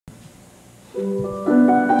Hundreds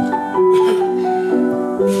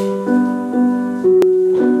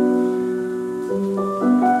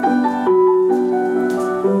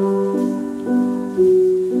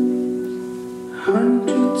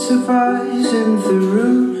of eyes in the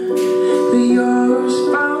room, but yours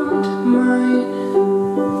found mine.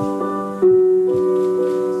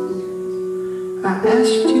 I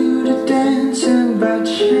asked you to dance and by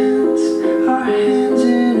chance our hands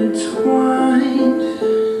intertwined.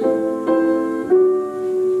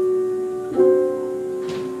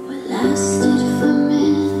 What lasted for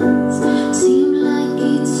minutes seemed like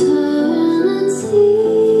eternity.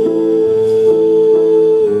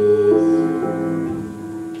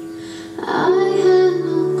 I had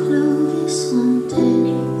no clue this one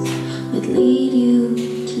dance would lead you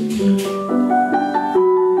to me.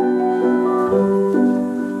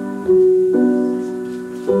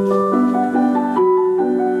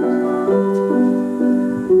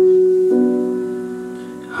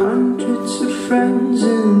 'Hundreds of friends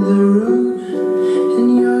in the room, and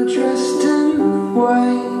you're dressed in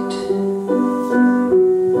white.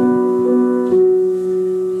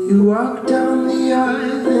 You walk down the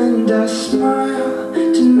aisle and I smile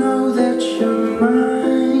to know that you're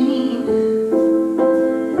mine.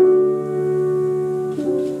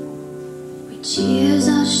 We cheers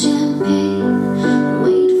our champagne and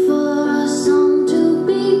wait for our song to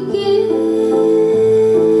begin.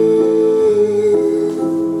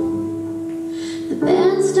 The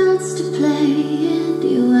band starts to play and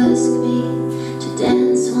you ask me to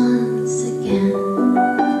dance once again.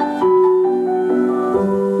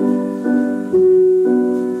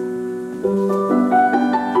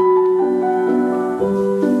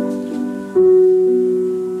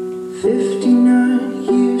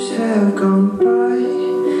 Years have gone by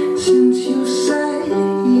since you said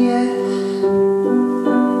yes.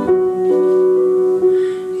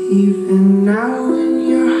 Even now in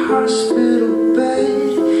your hospital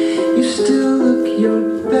bed, you still look your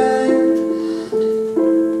best.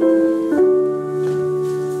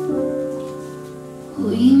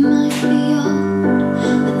 We might be old,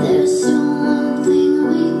 but there's still one thing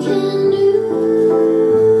we can do.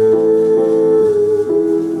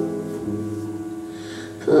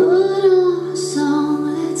 Put on a song,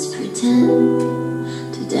 let's pretend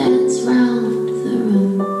to dance round the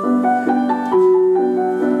room.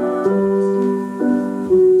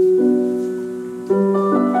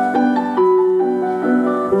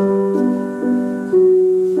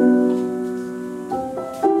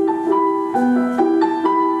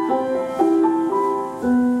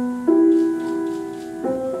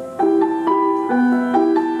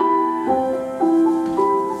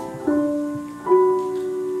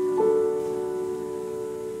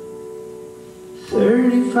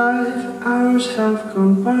 "35 hours have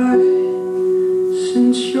gone by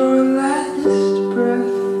since your last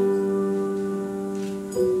breath.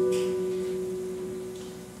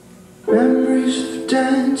 Memories of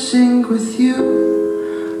dancing with you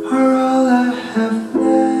are all I have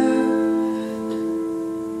left.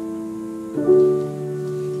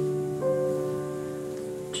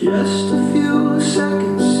 Just a few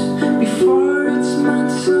seconds before it's my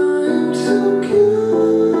time to go.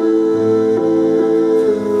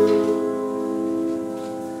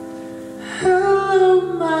 Hello,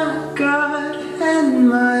 my God and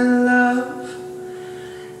my love,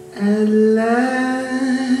 at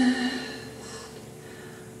last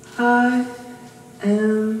I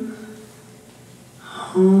am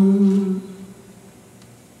home.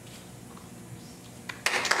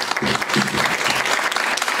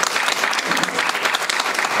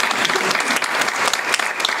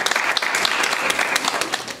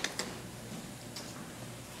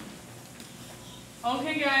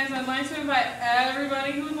 Okay guys, I'd like to invite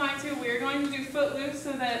everybody who would like to. We're going to do Footloose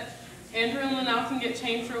so that Andrew and Lynelle can get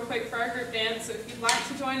changed real quick for our group dance. So if you'd like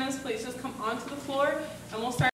to join us, please just come onto the floor and we'll start